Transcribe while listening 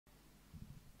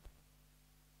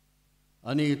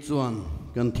Ani chuan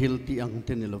kan thil ti ang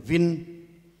tenilovin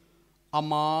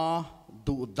ama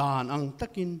du dan ang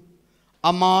takin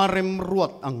ama rem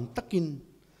ruat ang takin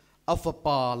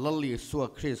afapa lali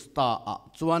suwa Krista a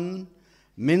chuan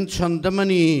min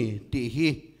chandamani ti hi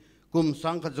kum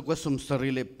sang ka jukwa sum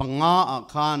sarile panga a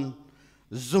khan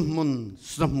zummun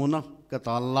samuna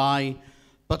katalai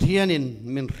pathianin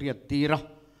min riat tira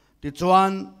ti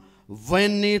chuan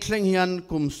venni thleng hian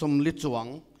kum sum li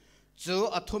chuang chu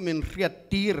athumin riat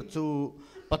tir chu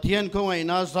pathian ko ngai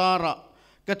na zara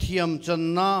kathiam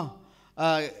channa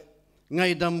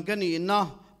ngaidam kani na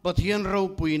pathian ro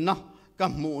puina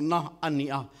kamu na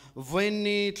ania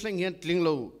venni thleng hian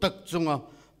tlinglo tak chunga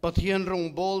pathian rong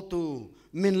bol tu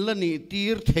min lani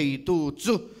tir thei tu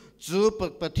chu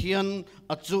pathian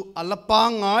achu alapa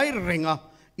ngai renga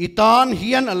itan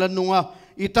hian alanunga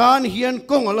itan hian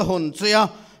kong ala hon chea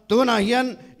tuna hian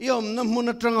iom na hmun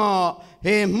atanga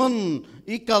he hmun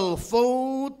ikal fo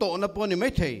to na poni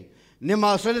mai thei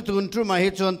nima sele tun tru ma he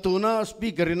chon tuna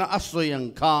speaker ina asoyang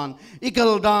khan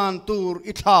ikal dan tur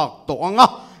ithak to anga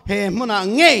he hmuna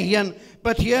nge hian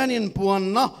pathian in puan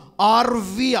na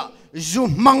arvia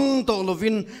zumang to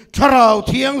lovin tharau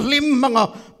thiang lim manga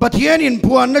pathian in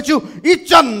puan na chu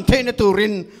ichan theina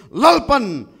turin lalpan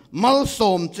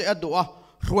malsom che adua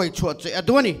roi chua che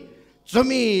aduani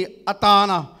zomi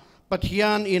atana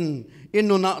pathian in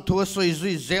inuna thuasoi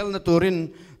zui zel na turin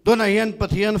dona hian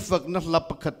pathian fak na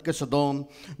lapakhat ka sadom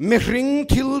mihring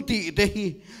thilti dehi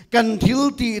kan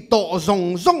thilti to zong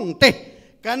zong te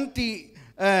kan ti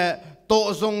to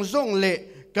zong zong le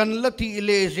kan lati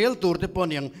le zel tur te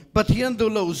ponyang pathian du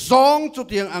lo zong chu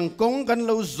tiang angkong kan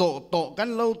lo zo to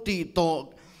kan lo ti to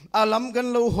alam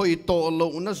kan lo hoi to lo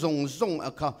na zong zong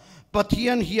akha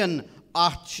pathian hian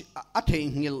a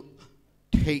thengil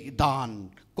thei dan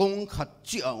kong khat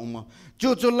chi auma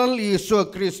chu chu lal Yesu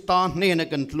Krista ne na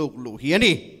kan tluk lu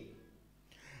hiani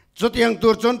chu tiang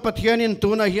tur chon pathian in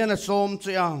tuna hian a som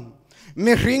chia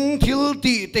mi ring thil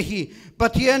ti te hi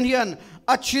pathian hian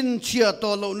achin chia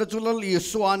to lo na chu lal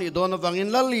Yesu ani don wangin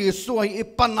lal Yesu hi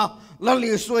ipana lal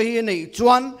Yesu hi nei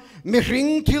chuan mi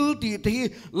ring thil ti te hi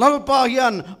lalpa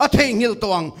hian a thengil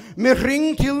tawang mi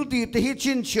ring thil ti te hi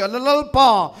chin chia lalpa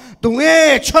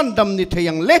tunge chandam ni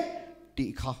theyang le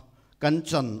ti kha kan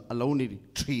chan alo ni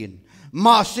thin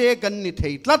ma se kan ni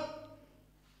thei tlat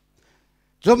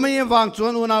zomi wang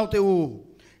chuan unau te u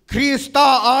Krista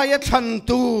aya than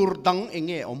tur dang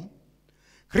enge om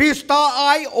Krista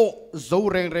ai o zo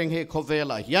reng reng he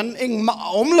khovela hian eng ma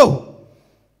om lo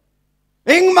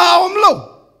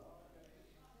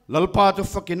lalpa tu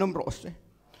fakinum rose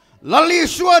lali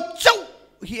suwa chau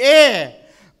hi e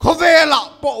khovela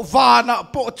po vana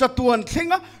po chatuan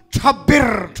thinga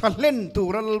thabir thalen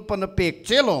tural pan pek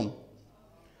chelom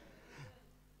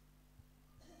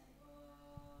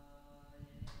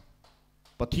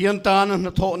pathian tan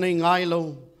na tho nei ngai lo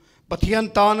pathian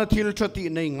tan thil thati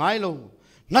nei ngai lo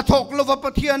na thok lo va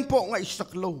pathian po ngai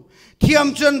sak lo thiam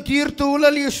chan tir tu la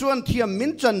li suan thiam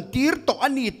min chan tir to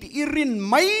ani ti irin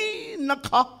mai na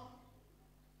kha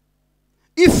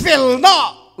ifel na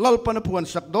lalpan puan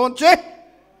sak don che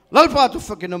lalpa tu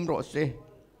fakinam ro se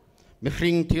mi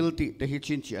hring thil ti te hi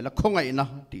chin chi ala khongai na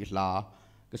ti hla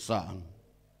ka sang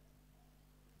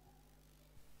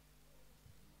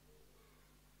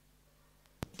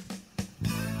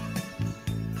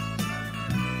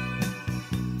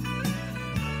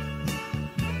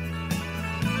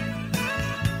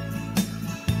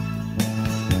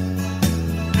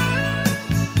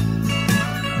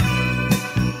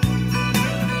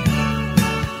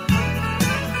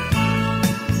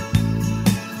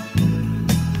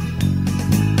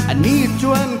ni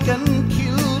chuan kan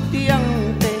thil tiang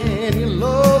te ni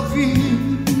lovi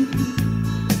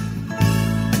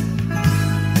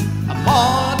ama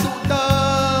tu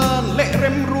dan le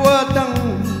rem rua dang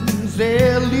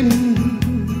zelin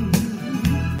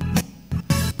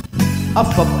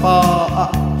afapa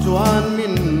chuan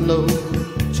min lo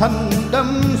chan dam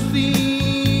si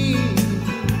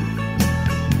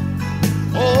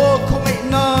o khoi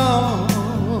na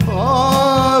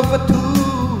vatu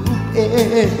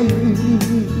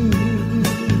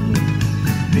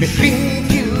mi hring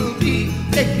thil ti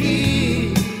te hi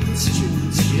chin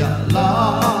chia la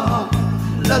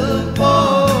lalpa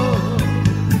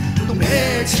tu me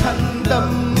chan dam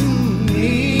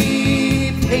ni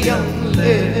theyang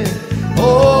le o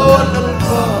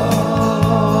lalpa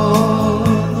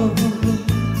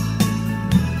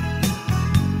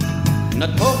na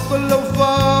thok lo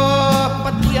va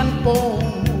pathian po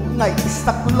ngai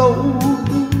sak lo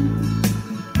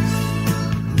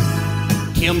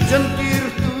thiam chân tir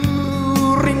tu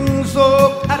ring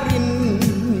zok arin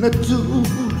na chu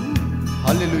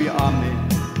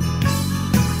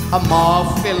ama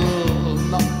fel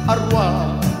na arwa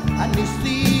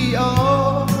anisia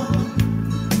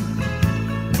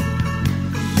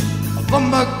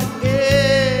vamag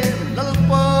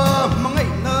lalpa mangai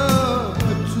na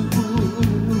chu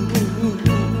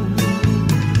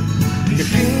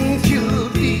king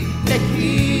kilti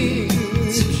lehi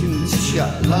chin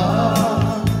chala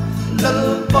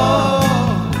lalpa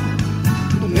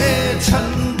nghe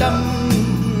chandam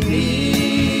ni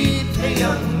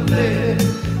theyang le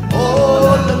o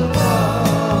lalpa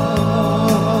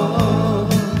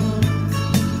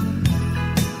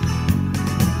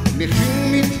mi hing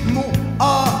mit mu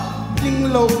a ding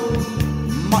lo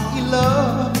ma ila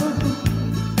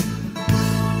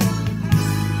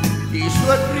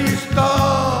Iswa Krista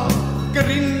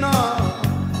kerina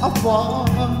apa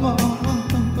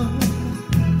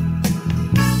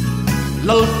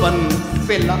lalpan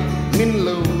vela min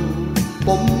lo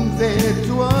pom ve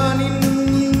chuanin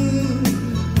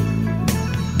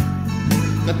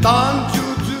katan chu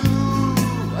chu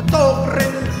to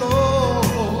rento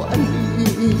ani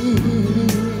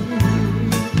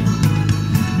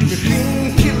ring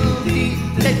kil di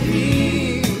lehi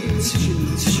chin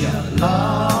chala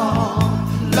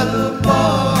lalpa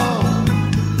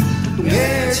tu nghe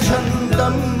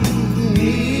chandam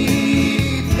ni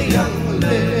theyang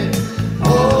le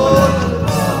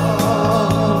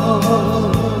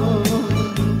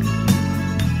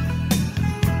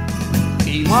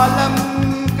malam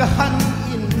kahan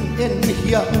in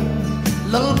hian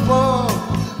lalpa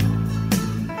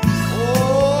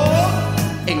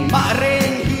eng ma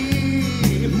reng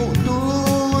hi mu tu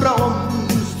rom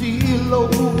silo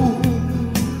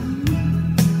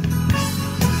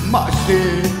ma se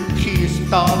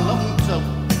khista lam chap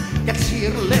kat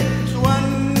sir le chuan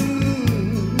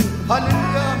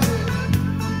hallelujah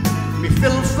mi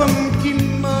fel fam kim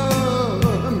ma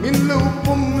min lo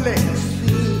pum le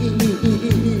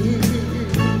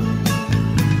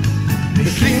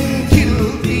ring til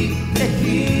di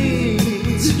lehi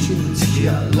chin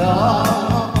chala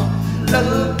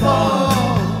lalpa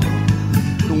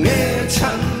tu nghe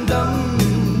chandam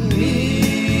ni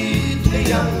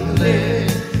theyang le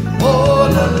o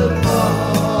lalpa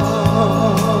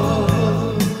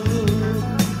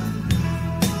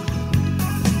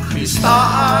Krista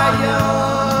aya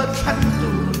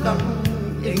thlantu dang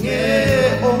enge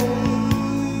om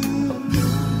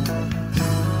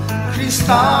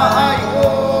Krista ai o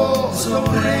so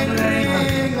reng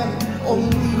reng om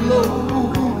lo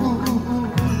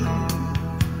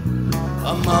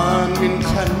aman min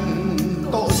chan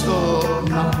to so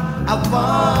na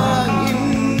avangin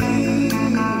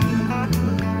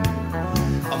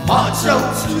ama chau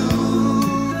chu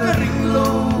ring lo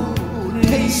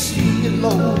thei si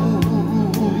lo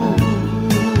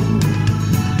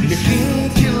king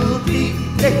til di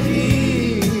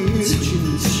lehi chin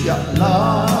chala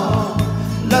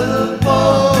lalpa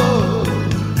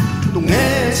tu nghe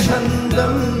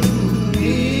chandam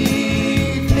ni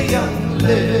theyang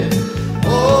le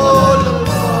o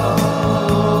lalpa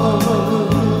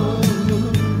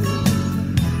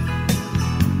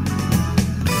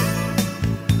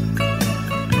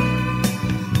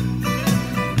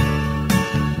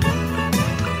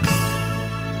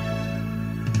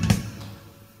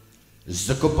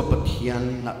zakopa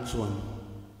Pathian na chuan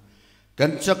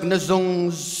kan chak na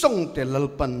zong zong te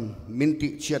lalpan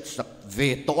minti chiat sak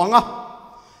ve to anga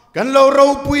kan lo ro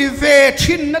pui ve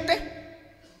thin na te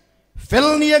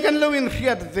fel nia kan lo in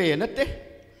riat ve na te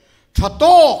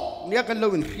thatok nia kan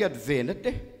lo in riat ve na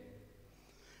te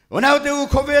onau te u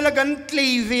khovela kan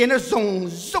tlei ve na zong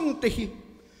zong te hi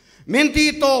minti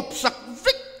top sak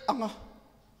vik anga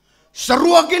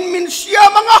saruakin min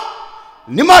siamanga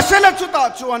nima sela chuta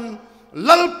chuan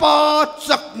lalpa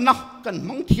chak na kan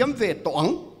mang thiam ve to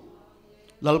ang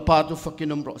lalpa tu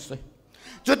fakinum ro se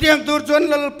chutiang tur chuan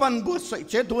lalpan bu sai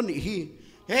che du ni hi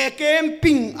he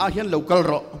camping a hian local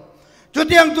ro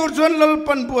chutiang tur chuan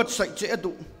lalpan bu sai che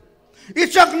du i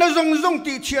chak na zong zong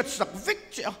ti chiat sak vik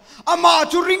che ama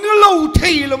chu ring lo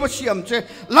thei lo ba siam che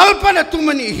lalpa na tu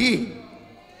mani hi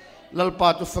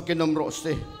lalpa tu fakinum ro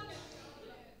se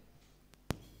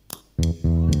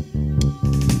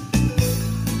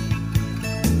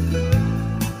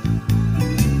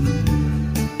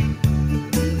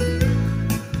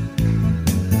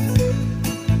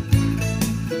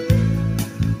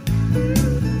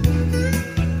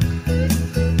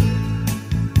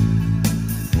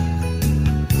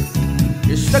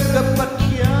Saga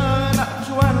Pathian nak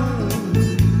cuan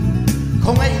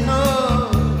kau ngai na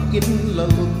in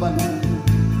lalpan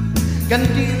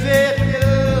ganti vet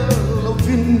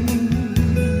lovin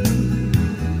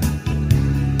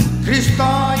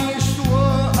Krista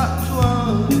Yesua at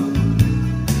cuan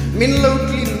min lo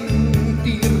tin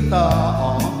tir ta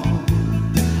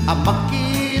a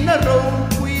makki na ro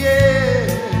puye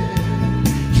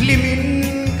limin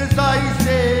ka zai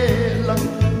se lang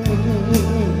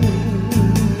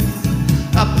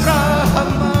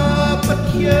Abraham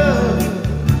Pathian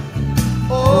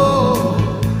oh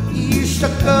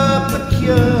Isaka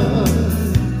Pathian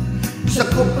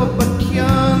Sakopa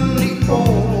Pathian ni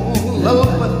oh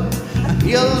lalpan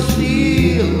yal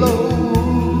si lo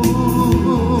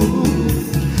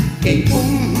kay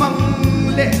umang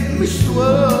le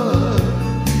miswa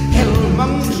hel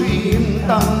mang dream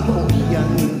tang ho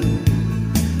yan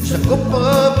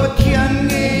Sakopa Pathian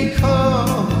ni ka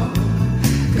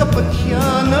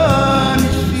Pathian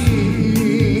si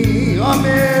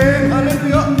amen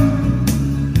hallelujah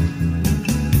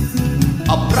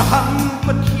Abraham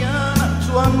Pathian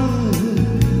chuan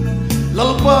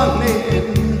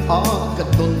lalpanen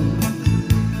agadon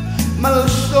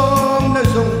malsom na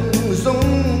zong zong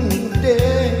de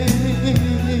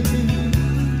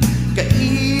ka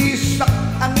isak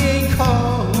ang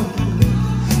ikaw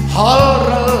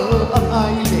haral ang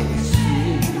ay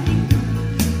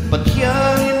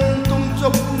Pathian tum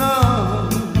chop na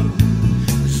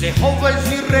Jehovah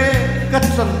Jireh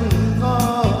katsangan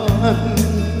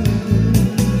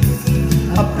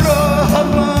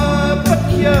Abraham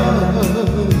Pathian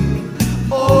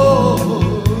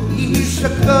oh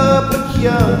Isaac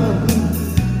Pathian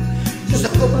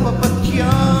Jacob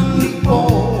Pathian ni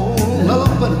oh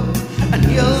lalpan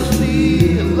anyal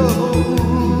silo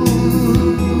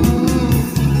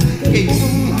kay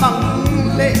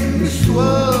umang le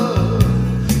miswa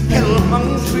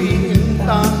Helmang Trin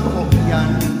Tan Ho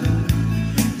Yan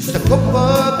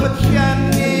Sakopa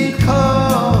Pathian ni ka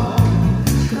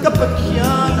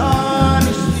Kapathian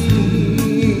anisi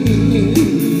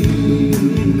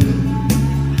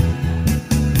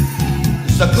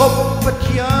Sakopa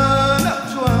Pathian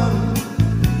chuan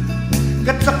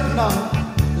Katsak na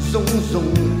zong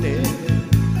zong te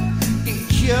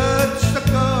Ichat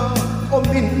saka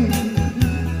omin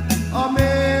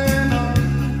amen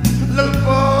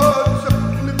lalpa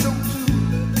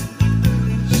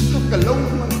kalong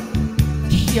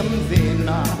thiam ve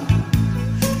na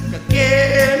ka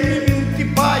kem ti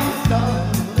pai ta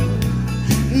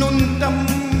nun tam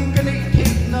ka nei the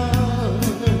na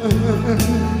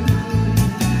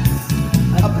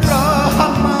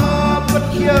Abraham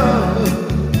Pathian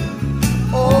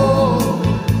oh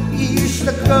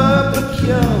Isaac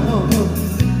Pathian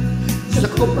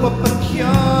Jacob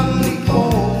Pathian ni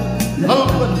oh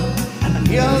lalpan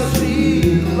anyal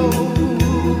silo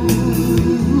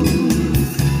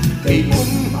kay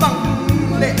umpang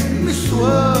le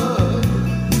miswa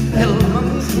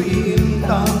helmang trin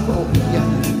tang ho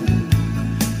yan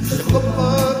Jacob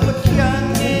Pathian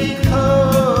ni ka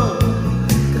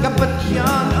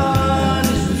kapathian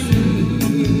anisi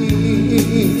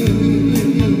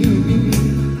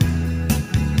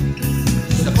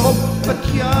Jacob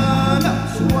Pathian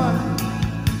chuan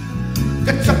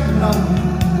kachak na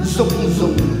zong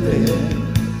zong te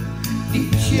di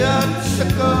chiat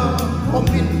saka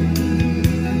omin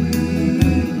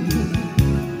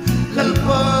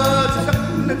lalpa sak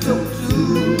na chok tu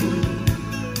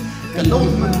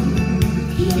kalong man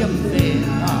hiam ve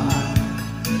na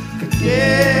ka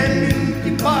ken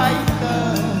ti pai ta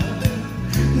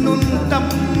nun tam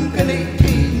ka nei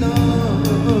thi na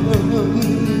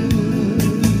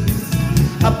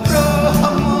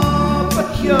Abraham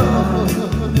Pathian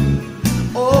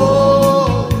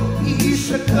oh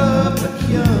Isaac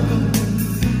Pathian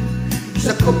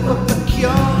Jacob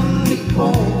Pathian ni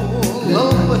oh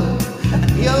lalpan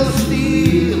anyal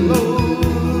silo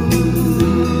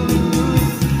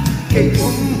kay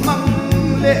umang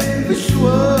le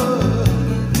miswa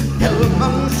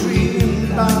helmang trin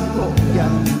tang ho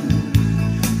yan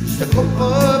Jacob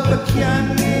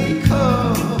Pathian ni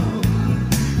ka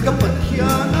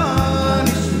kapathian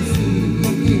anisi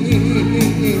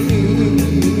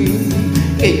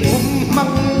kay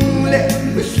umang le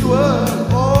miswa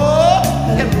oh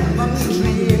helmang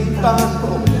trin tang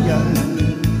ho yan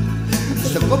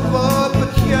Jacob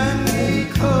Pathian ni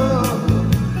ka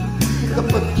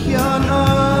kapathian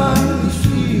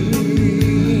anisi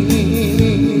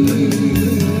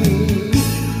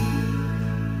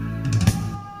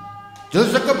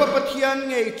Jacob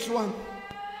Pathian ngei chuan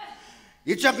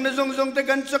ichak na zong zong te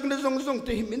gan chak na zong zong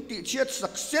te himin ti chiat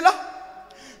sak sila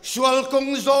sual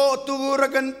kong zo tu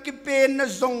ragan kipen na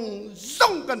zong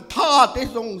zong kan tha te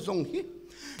zong zong hi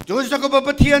Jacob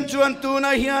Pathian chuan tu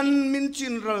na hian min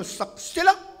chin ral sak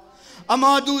sila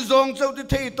ama du zong chau te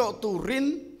thei to tu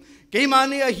rin ke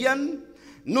mani a hian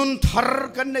nun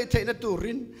thar kan nei thei na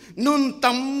turin nun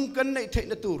tam kan nei thei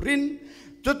na turin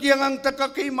chutiang ang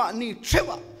takaki ma ni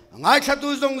chewa ngai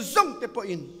thatu zong zong te po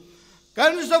in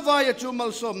kan zawaya chu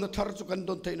malsom na thar chu kan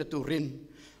don thei na turin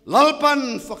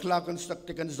lalpan fakla kan sak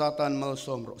te kan zatan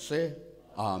malsom ro se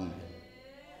amen.